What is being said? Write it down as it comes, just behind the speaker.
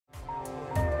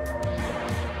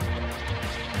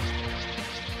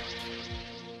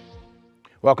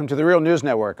Welcome to the Real News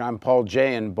Network. I'm Paul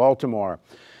Jay in Baltimore.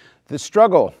 The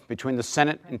struggle between the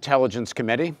Senate Intelligence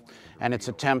Committee and its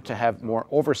attempt to have more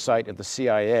oversight of the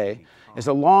CIA is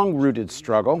a long-rooted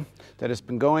struggle that has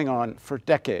been going on for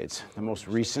decades. The most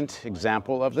recent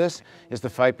example of this is the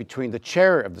fight between the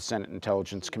chair of the Senate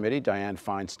Intelligence Committee, Dianne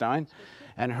Feinstein,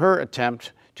 and her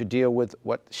attempt to deal with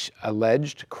what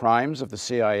alleged crimes of the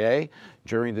CIA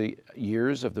during the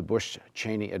years of the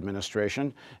Bush-Cheney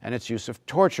administration and its use of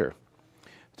torture.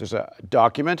 There's a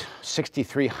document,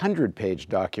 6,300-page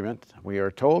document, we are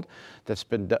told, that's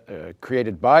been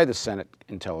created by the Senate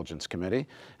Intelligence Committee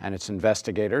and its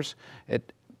investigators.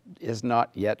 It has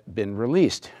not yet been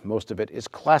released. Most of it is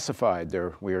classified.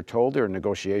 We are told there are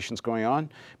negotiations going on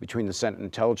between the Senate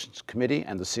Intelligence Committee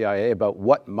and the CIA about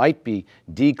what might be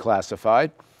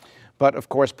declassified. But of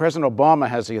course, President Obama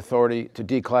has the authority to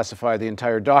declassify the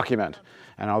entire document.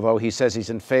 And although he says he's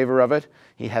in favor of it,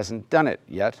 he hasn't done it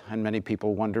yet. And many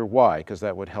people wonder why, because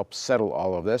that would help settle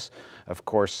all of this. Of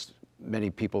course,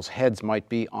 many people's heads might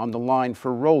be on the line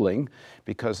for rolling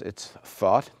because it's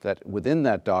thought that within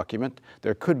that document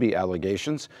there could be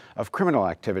allegations of criminal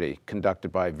activity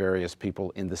conducted by various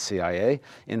people in the CIA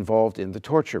involved in the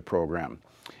torture program.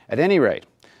 At any rate,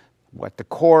 what the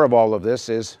core of all of this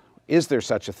is there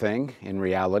such a thing in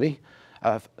reality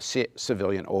of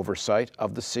civilian oversight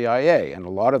of the CIA? And a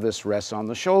lot of this rests on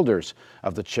the shoulders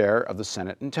of the chair of the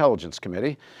Senate Intelligence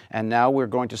Committee. And now we're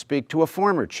going to speak to a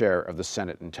former chair of the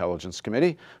Senate Intelligence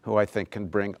Committee, who I think can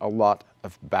bring a lot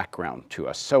of background to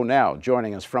us. So now,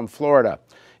 joining us from Florida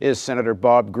is Senator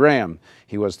Bob Graham.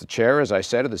 He was the chair, as I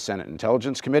said, of the Senate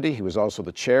Intelligence Committee. He was also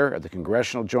the chair of the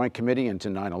Congressional Joint Committee into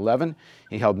 9/11.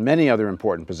 He held many other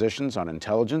important positions on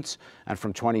intelligence, and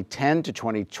from 2010 to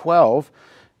 2012,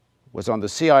 was on the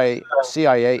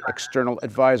CIA External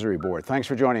Advisory Board. Thanks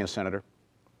for joining us, Senator.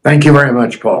 Thank you very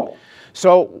much, Paul.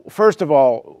 So, first of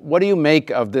all, what do you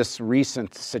make of this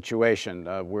recent situation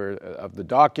of the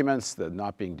documents, the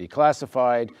not being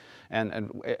declassified? And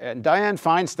Dianne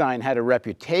Feinstein had a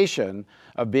reputation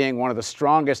of being one of the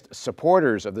strongest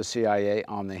supporters of the CIA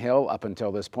on the Hill up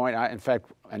until this point. In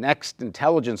fact, an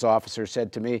ex-intelligence officer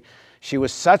said to me, she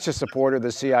was such a supporter of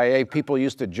the CIA, people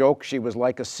used to joke she was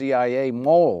like a CIA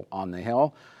mole on the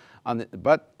Hill.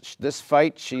 But this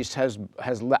fight, she has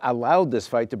allowed this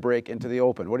fight to break into the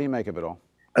open. What do you make of it all?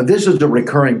 This is a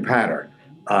recurring pattern.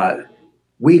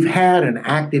 We've had an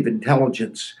active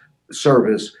intelligence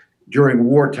service during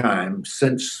wartime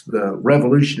since the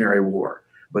Revolutionary War.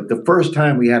 But the first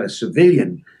time we had a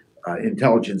civilian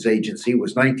intelligence agency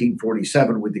was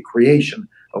 1947 with the creation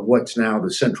of what's now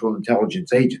the Central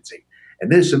Intelligence Agency.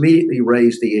 And this immediately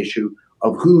raised the issue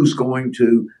of who's going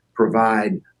to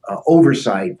provide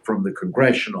oversight from the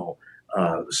congressional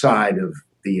side of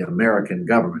the American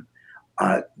government.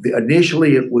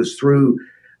 Initially, it was through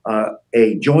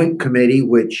a joint committee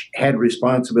which had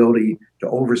responsibility to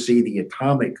oversee the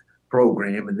atomic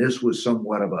program, and this was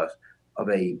somewhat of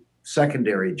a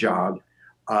secondary job.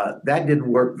 That didn't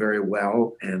work very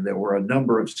well, and there were a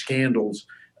number of scandals,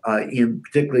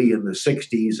 particularly in the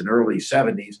 60s and early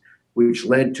 70s, which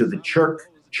led to the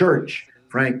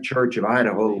Frank Church of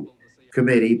Idaho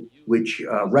committee, which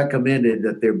recommended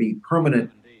that there be permanent,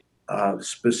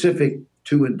 specific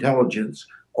to intelligence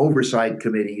oversight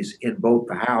committees in both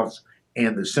the House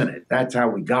and the Senate. That's how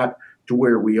we got to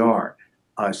where we are.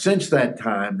 Since that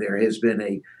time, there has been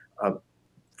a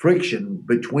friction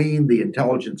between the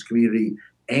intelligence community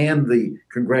and the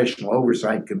congressional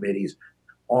oversight committees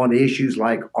on issues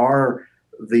like, are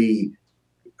the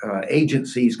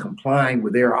agencies complying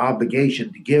with their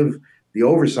obligation to give the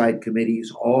oversight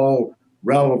committees all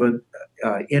relevant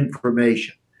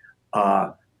information?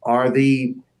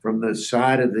 From the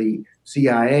side of the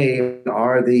CIA,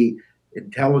 are the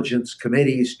intelligence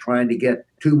committees trying to get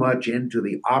too much into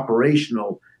the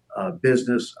operational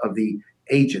business of the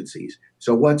agencies?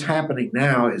 So what's happening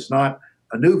now is not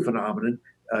a new phenomenon,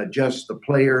 just the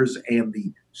players and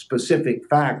the specific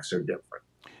facts are different.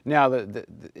 Now,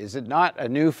 is it not a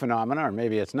new phenomenon, or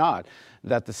maybe it's not,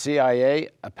 that the CIA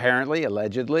apparently,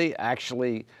 allegedly,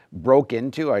 actually broke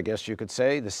into, I guess you could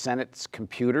say, the Senate's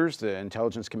computers, the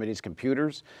Intelligence Committee's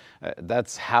computers?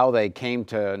 That's how they came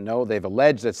to know. They've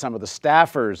alleged that some of the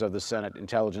staffers of the Senate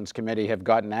Intelligence Committee have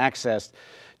gotten access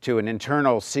to an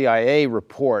internal CIA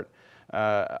report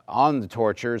on the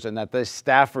tortures, and that the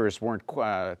staffers weren't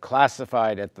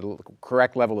classified at the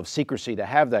correct level of secrecy to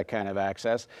have that kind of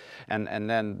access. And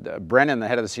then Brennan, the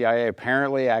head of the CIA,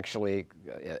 apparently actually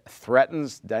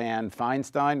threatens Dianne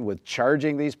Feinstein with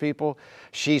charging these people.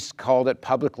 She's called it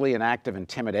publicly an act of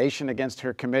intimidation against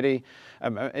her committee.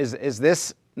 Is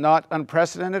this not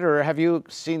unprecedented, or have you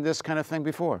seen this kind of thing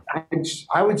before?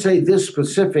 I would say this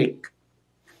specific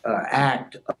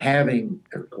act of having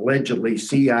allegedly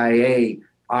CIA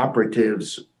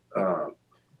operatives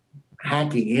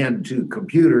hacking into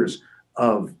computers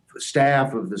of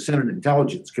staff of the Senate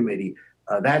Intelligence Committee,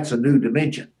 that's a new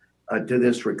dimension to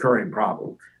this recurring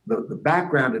problem. The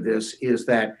background of this is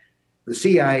that the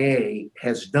CIA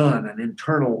has done an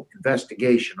internal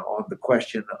investigation on the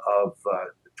question of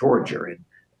torture and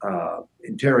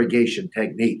interrogation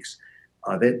techniques.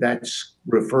 That's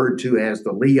referred to as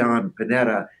the Leon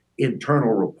Panetta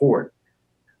internal report.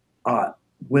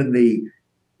 When the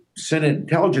Senate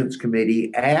Intelligence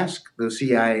Committee asked the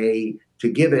CIA to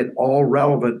give it all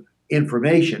relevant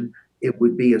information, it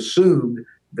would be assumed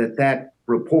that that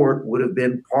report would have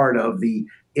been part of the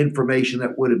information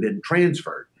that would have been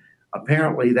transferred.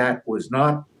 Apparently, that was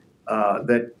not,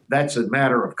 that's a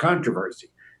matter of controversy.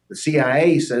 The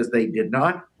CIA says they did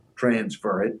not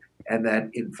transfer it, and that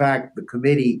in fact the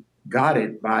committee got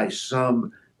it by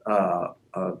some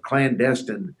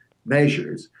clandestine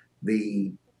measures.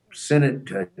 The Senate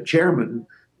chairman,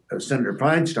 Senator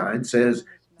Feinstein, says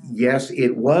yes,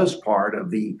 it was part of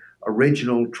the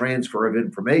original transfer of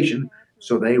information,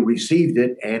 so they received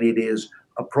it, and it is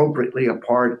appropriately a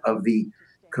part of the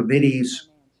committee's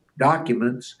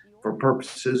documents for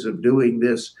purposes of doing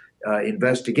this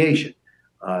investigation.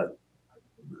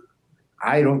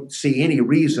 I don't see any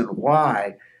reason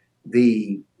why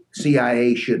the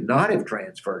CIA should not have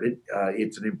transferred it.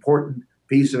 It's an important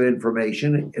piece of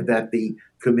information that the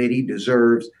committee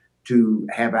deserves to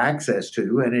have access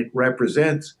to, and it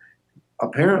represents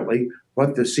apparently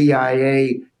what the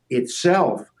CIA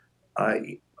itself,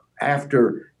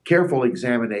 after careful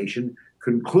examination,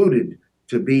 concluded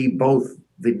to be both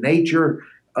the nature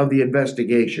of the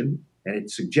investigation, and it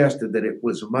suggested that it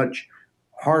was a much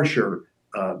harsher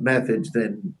methods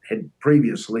than had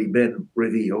previously been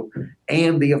revealed,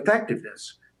 and the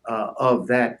effectiveness of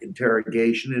that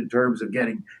interrogation in terms of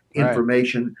getting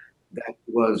information that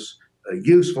was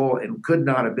useful and could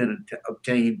not have been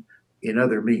obtained in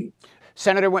other means.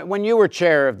 Senator, when you were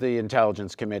chair of the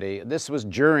Intelligence Committee, this was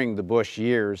during the Bush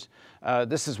years.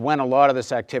 This is when a lot of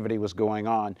this activity was going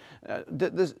on.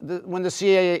 When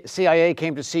the CIA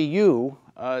came to see you,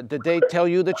 did they tell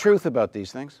you the truth about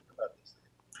these things?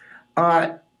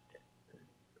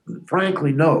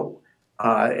 Frankly, no.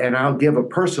 And I'll give a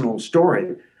personal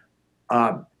story.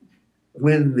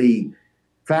 When the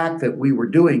fact that we were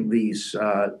doing these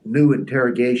new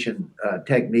interrogation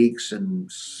techniques, and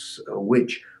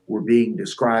which were being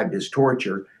described as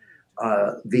torture,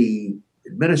 the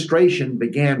administration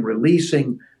began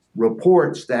releasing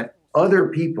reports that other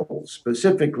people,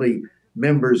 specifically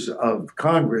members of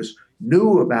Congress,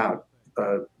 knew about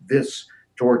this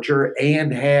torture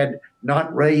and had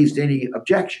not raised any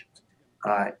objections.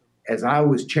 As I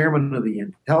was chairman of the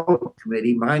Intelligence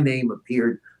Committee, my name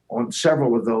appeared on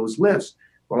several of those lists.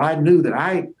 Well, I knew that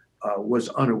I was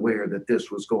unaware that this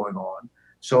was going on.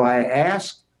 So I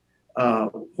asked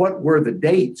what were the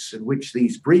dates in which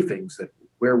these briefings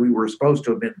where we were supposed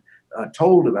to have been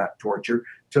told about torture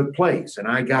took place. And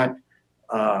I got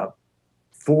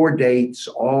 4 dates,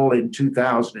 all in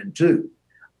 2002.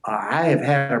 I have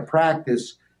had a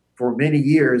practice for many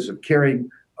years of carrying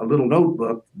a little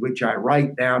notebook, which I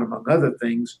write down, among other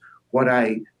things, what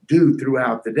I do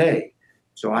throughout the day.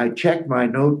 So I checked my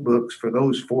notebooks for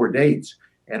those 4 dates,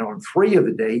 and on 3 of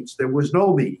the dates, there was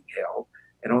no meeting held.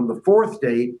 And on the 4th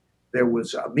date, there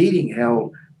was a meeting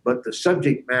held, but the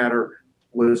subject matter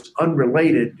was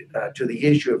unrelated to the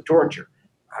issue of torture.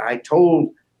 I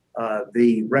told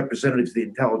the representatives of the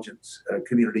intelligence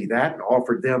community that, and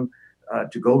offered them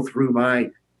to go through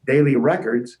my daily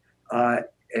records,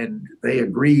 and they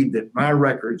agreed that my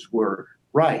records were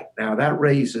right. Now that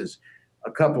raises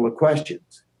a couple of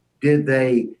questions. Were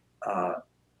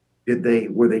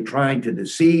they trying to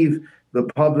deceive the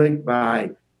public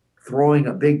by throwing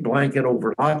a big blanket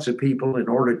over lots of people in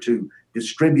order to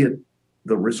distribute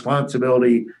the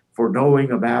responsibility for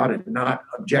knowing about and not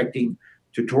objecting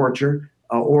to torture?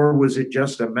 Or was it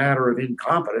just a matter of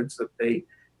incompetence that they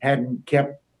hadn't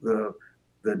kept the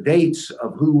dates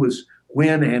of who was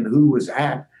when and who was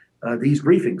at these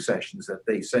briefing sessions that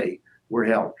they say were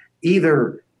held?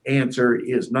 Either answer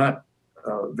is not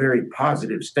a very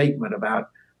positive statement about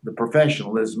the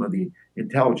professionalism of the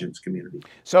intelligence community.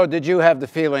 So did you have the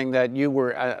feeling that you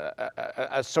were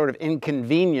a sort of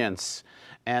inconvenience,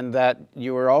 and that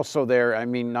you were also there, I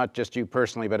mean, not just you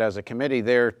personally, but as a committee,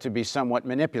 there to be somewhat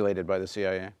manipulated by the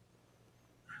CIA?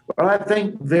 Well, I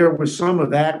think there was some of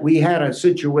that. We had a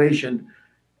situation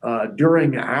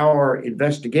during our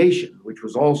investigation, which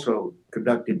was also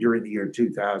conducted during the year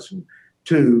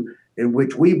 2002, in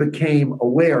which we became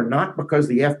aware, not because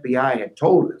the FBI had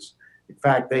told us, in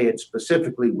fact, they had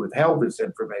specifically withheld this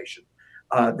information,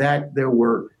 that there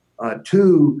were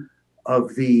two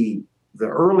of the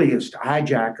earliest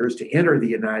hijackers to enter the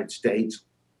United States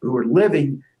who were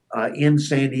living in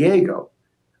San Diego.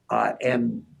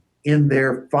 And in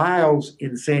their files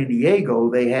in San Diego,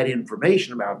 they had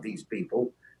information about these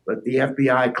people, but the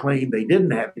FBI claimed they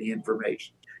didn't have any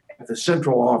information at the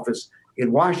central office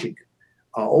in Washington.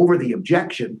 Over the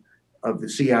objection of the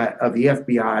CIA, of the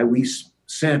FBI, we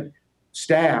sent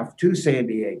staff to San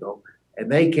Diego, and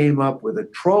they came up with a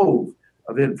trove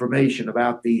of information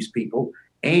about these people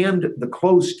and the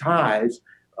close ties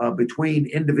between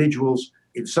individuals,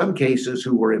 in some cases,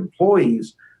 who were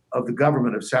employees of the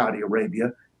government of Saudi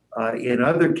Arabia. In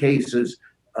other cases,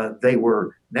 they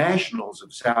were nationals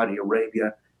of Saudi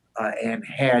Arabia and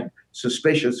had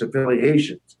suspicious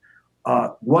affiliations.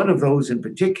 One of those in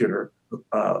particular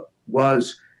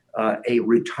was a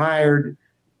retired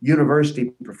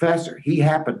university professor. He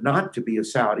happened not to be a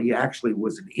Saudi, he actually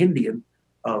was an Indian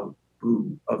of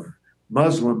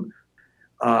Muslim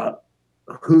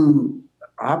who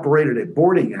operated a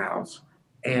boarding house,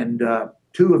 and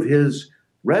two of his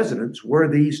residents were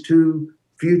these two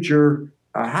future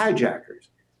hijackers.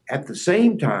 At the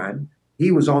same time,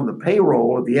 he was on the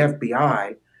payroll of the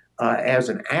FBI as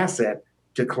an asset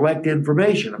to collect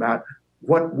information about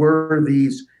what were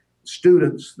these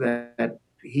students that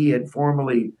he had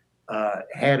formerly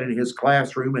had in his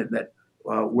classroom and that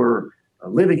were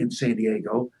living in San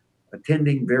Diego,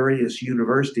 attending various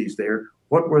universities there.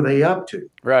 What were they up to?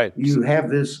 Right. You have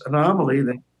this anomaly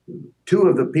that two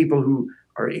of the people who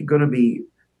are going to be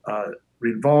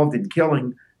involved in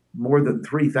killing more than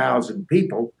 3,000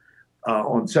 people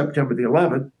on September the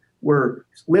 11th were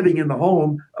living in the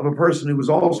home of a person who was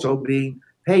also being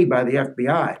paid by the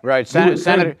FBI. Right.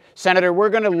 Senator, we're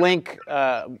going to link,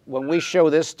 when we show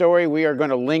this story, we are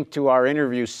going to link to our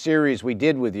interview series we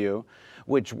did with you,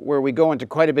 where we go into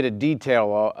quite a bit of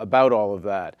detail about all of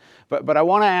that. But I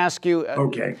want to ask you,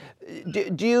 okay,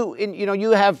 do you,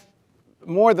 you have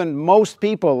more than most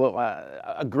people,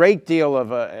 a great deal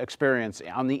of experience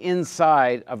on the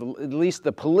inside of at least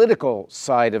the political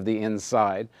side of the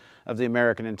inside of the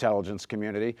American intelligence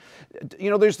community.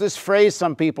 There's this phrase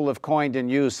some people have coined and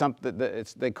used, something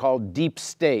that they call deep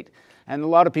state, and a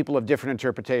lot of people have different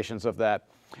interpretations of that.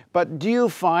 But do you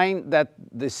find that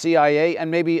the CIA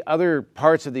and maybe other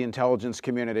parts of the intelligence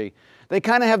community, they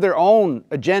kind of have their own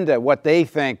agenda, what they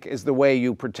think is the way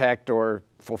you protect or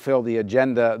fulfill the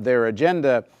agenda, their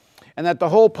agenda, and that the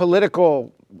whole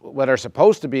political, what are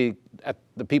supposed to be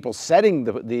the people setting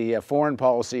the foreign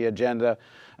policy agenda,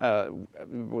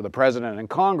 with the president and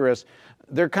Congress,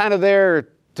 they're kind of there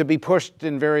to be pushed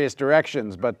in various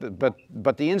directions, but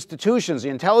the institutions, the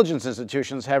intelligence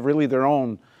institutions, have really their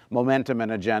own momentum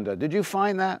and agenda. Did you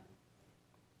find that?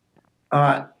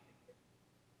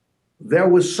 There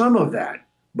was some of that,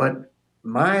 but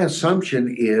my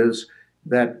assumption is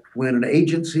that when an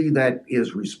agency that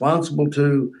is responsible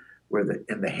to,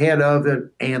 and the head of it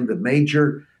and the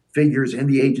major figures in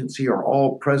the agency are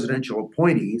all presidential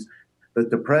appointees, that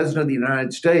the President of the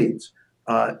United States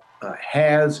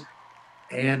has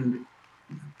the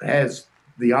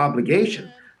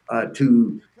obligation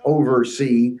to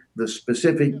oversee the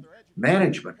specific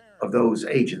management of those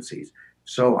agencies.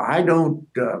 So I don't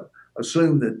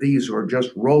assume that these are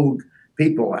just rogue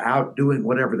people out doing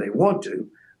whatever they want to.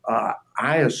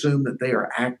 I assume that they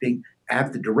are acting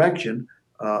at the direction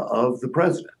of the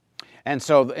president. And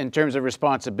so in terms of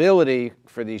responsibility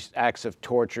for these acts of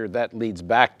torture, that leads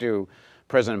back to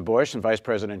President Bush and Vice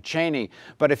President Cheney.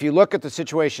 But if you look at the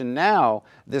situation now,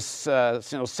 this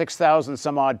 6,000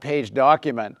 some odd page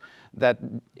document that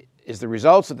is the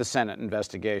results of the Senate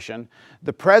investigation,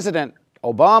 the President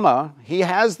Obama, he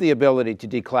has the ability to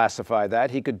declassify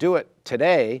that. He could do it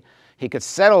today. He could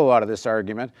settle a lot of this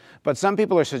argument. But some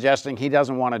people are suggesting he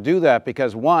doesn't want to do that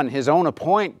because, one, his own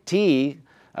appointee,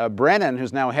 Brennan,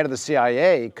 who's now head of the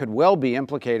CIA, could well be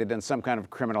implicated in some kind of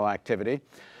criminal activity.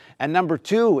 And number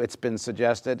two, it's been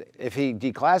suggested, if he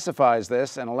declassifies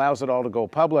this and allows it all to go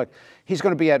public, he's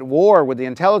going to be at war with the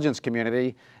intelligence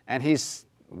community, and he's,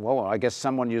 well, I guess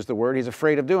someone used the word, he's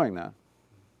afraid of doing that.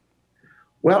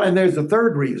 Well, and there's a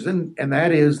third reason, and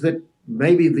that is that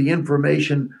maybe the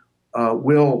information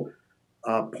will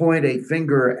point a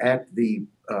finger at the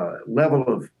level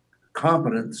of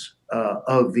competence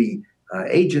of the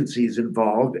agencies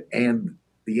involved, and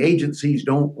the agencies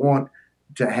don't want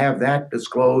to have that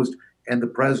disclosed, and the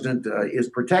president is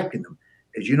protecting them.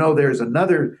 As you know, there's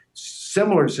another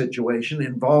similar situation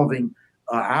involving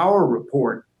our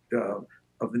report of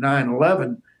the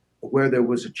 9/11, where there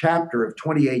was a chapter of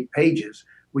 28 pages,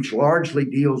 which largely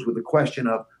deals with the question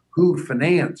of who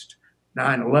financed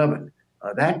 9/11.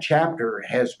 That chapter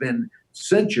has been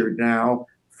censored now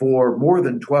for more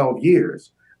than 12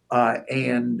 years,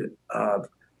 and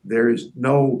there is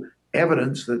no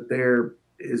evidence that there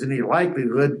is any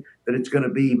likelihood that it's going to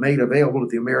be made available to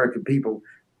the American people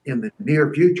in the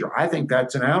near future. I think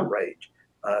that's an outrage.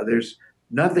 There's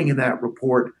nothing in that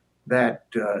report that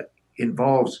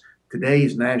involves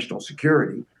today's national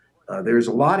security. There's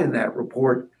a lot in that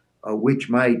report which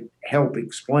might help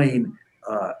explain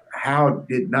how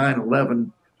did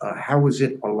 9/11, how was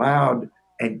it allowed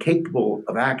and capable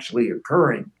of actually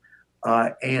occurring?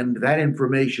 And that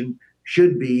information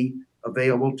should be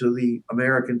available to the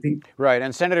American people. Right,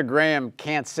 and Senator Graham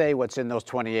can't say what's in those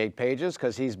 28 pages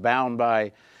because he's bound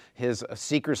by his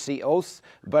secrecy oaths,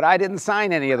 but I didn't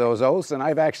sign any of those oaths, and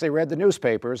I've actually read the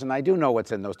newspapers, and I do know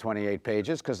what's in those 28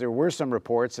 pages because there were some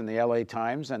reports in the LA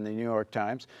Times and the New York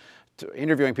Times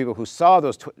interviewing people who saw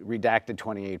those redacted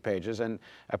 28 pages, and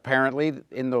apparently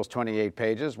in those 28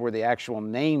 pages were the actual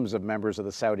names of members of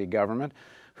the Saudi government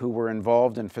who were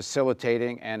involved in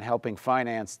facilitating and helping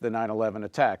finance the 9/11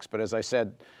 attacks. But as I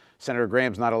said, Senator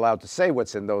Graham's not allowed to say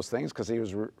what's in those things because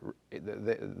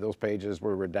those pages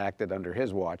were redacted under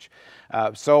his watch. I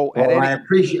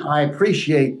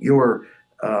appreciate your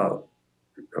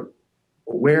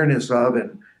awareness of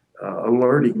and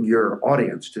alerting your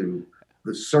audience to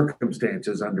the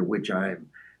circumstances under which I'm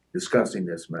discussing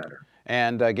this matter.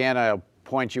 And again, I'll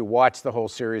point you, watch the whole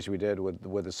series we did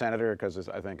with the senator because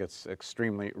I think it's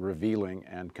extremely revealing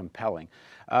and compelling.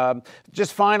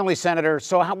 Just finally, Senator,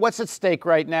 so what's at stake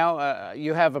right now?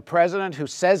 You have a president who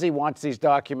says he wants these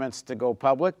documents to go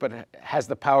public, but has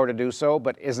the power to do so,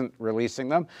 but isn't releasing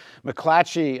them.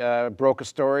 McClatchy broke a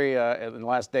story in the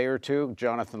last day or two,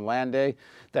 Jonathan Landay,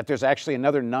 that there's actually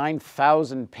another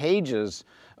 9,000 pages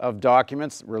of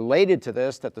documents related to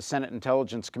this that the Senate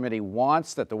Intelligence Committee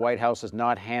wants, that the White House has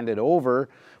not handed over.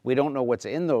 We don't know what's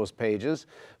in those pages,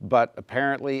 but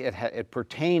apparently it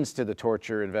pertains to the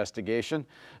torture investigation.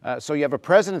 So you have a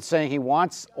president saying he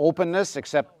wants openness,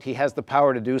 except he has the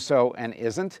power to do so and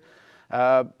isn't.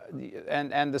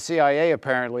 And the CIA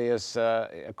apparently is,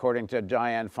 according to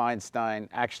Dianne Feinstein,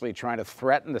 actually trying to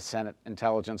threaten the Senate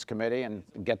Intelligence Committee and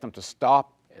get them to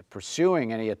stop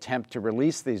pursuing any attempt to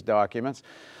release these documents.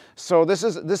 So this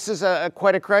is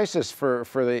quite a crisis for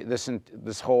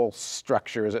this whole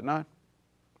structure, is it not?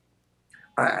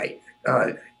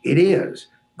 It is,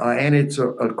 and it's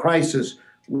a crisis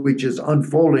which is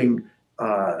unfolding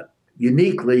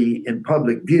uniquely in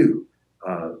public view.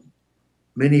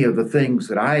 Many of the things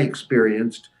that I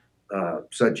experienced,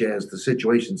 such as the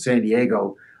situation in San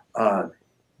Diego,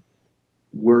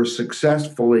 were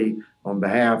successfully, on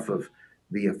behalf of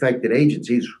the affected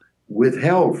agencies,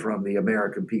 withheld from the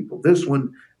American people. This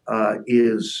one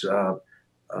is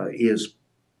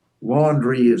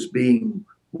laundry is being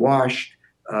washed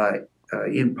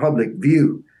in public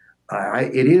view.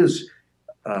 It is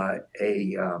a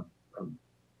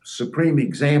supreme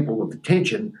example of the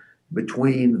tension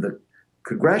between the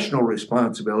congressional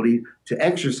responsibility to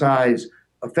exercise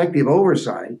effective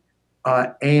oversight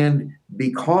and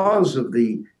because of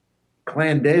the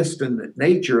clandestine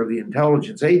nature of the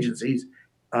intelligence agencies,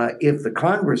 if the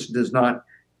Congress does not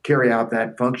carry out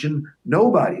that function,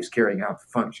 nobody's carrying out the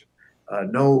function.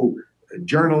 No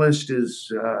journalist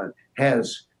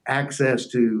has access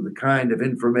to the kind of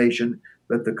information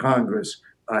that the Congress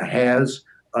has.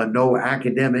 No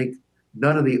academic,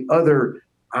 none of the other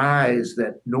eyes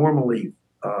that normally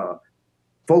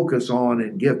focus on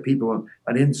and give people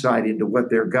an insight into what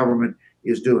their government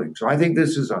is doing. So I think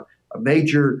this is a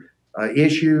major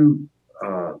issue.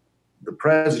 The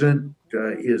president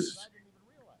is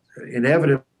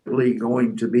inevitably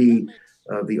going to be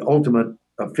the ultimate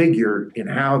figure in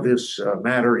how this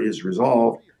matter is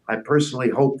resolved. I personally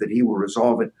hope that he will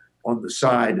resolve it on the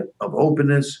side of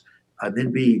openness,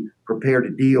 then be prepared to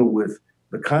deal with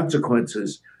the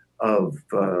consequences of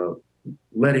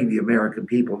letting the American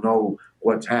people know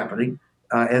what's happening,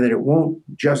 and that it won't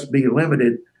just be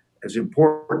limited, as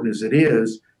important as it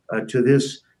is, to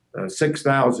this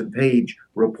 6,000-page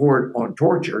report on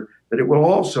torture, that it will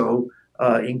also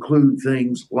include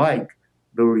things like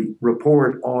the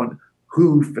report on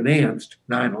who financed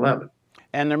 9/11.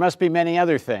 And there must be many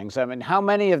other things. I mean, how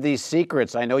many of these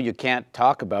secrets, I know you can't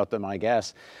talk about them, I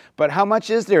guess, but how much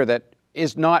is there that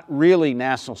is not really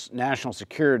national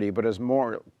security, but is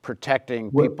more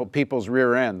protecting people's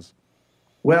rear ends?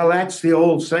 Well, that's the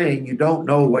old saying, you don't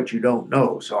know what you don't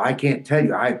know. So I can't tell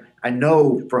you. I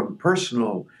know from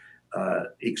personal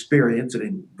experience and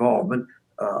involvement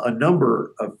a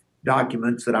number of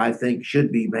documents that I think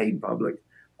should be made public,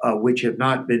 which have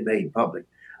not been made public.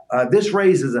 This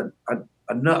raises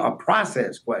a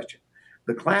process question.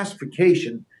 The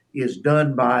classification is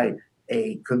done by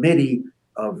a committee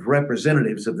of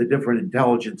representatives of the different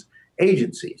intelligence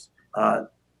agencies.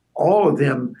 All of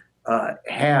them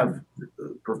have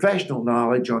professional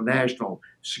knowledge on national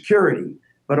security,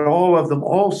 but all of them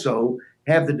also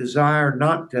have the desire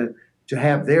not to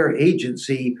have their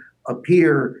agency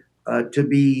appear to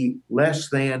be less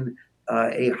than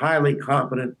a highly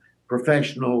competent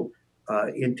professional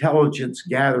intelligence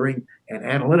gathering and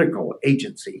analytical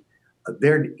agency.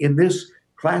 There, in this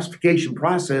classification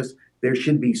process, there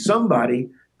should be somebody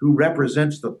who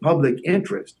represents the public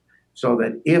interest, so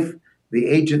that if the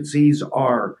agencies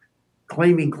are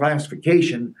claiming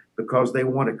classification because they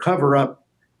want to cover up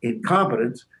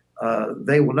incompetence,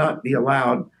 they will not be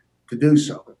allowed to do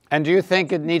so. And do you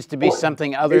think it needs to be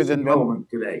something other than what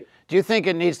today? Do you think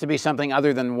it needs to be something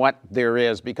other than what there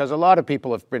is? Because a lot of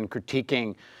people have been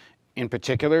critiquing, in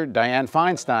particular, Dianne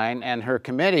Feinstein and her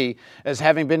committee as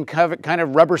having been kind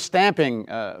of rubber stamping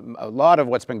a lot of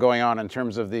what's been going on in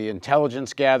terms of the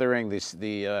intelligence gathering,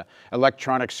 the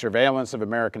electronic surveillance of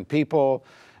American people.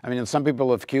 I mean, some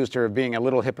people have accused her of being a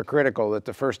little hypocritical, that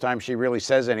the first time she really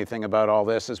says anything about all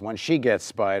this is when she gets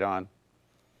spied on.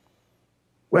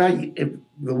 Well, if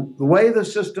the way the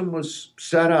system was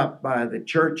set up by the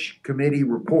Church Committee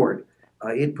report,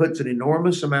 it puts an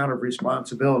enormous amount of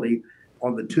responsibility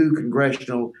on the two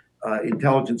congressional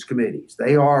intelligence committees.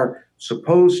 They are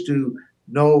supposed to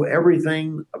know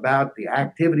everything about the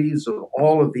activities of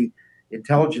all of the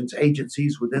intelligence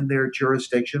agencies within their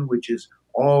jurisdiction, which is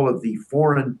all of the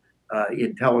foreign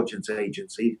intelligence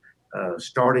agencies,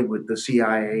 starting with the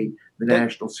C.I.A., the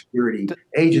National Security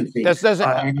Agency.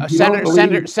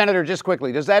 Senator, just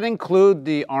quickly, does that include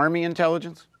the Army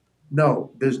intelligence?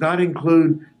 No, does not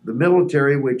include the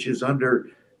military, which is under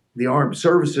the Armed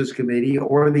Services Committee,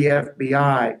 or the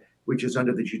FBI, which is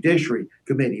under the Judiciary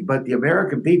Committee. But the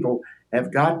American people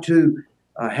have got to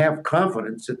have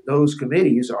confidence that those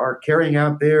committees are carrying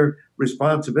out their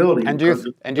responsibility. And do you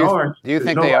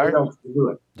think they are?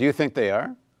 Do you think they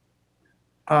are?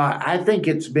 I think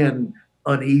it's been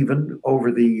uneven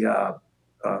over the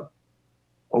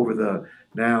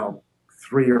now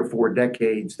 3 or 4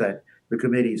 decades that the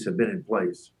committees have been in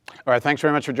place. All right. Thanks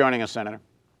very much for joining us, Senator.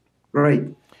 Great.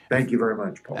 Thank you very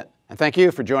much, Paul. And thank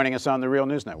you for joining us on the Real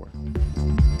News Network.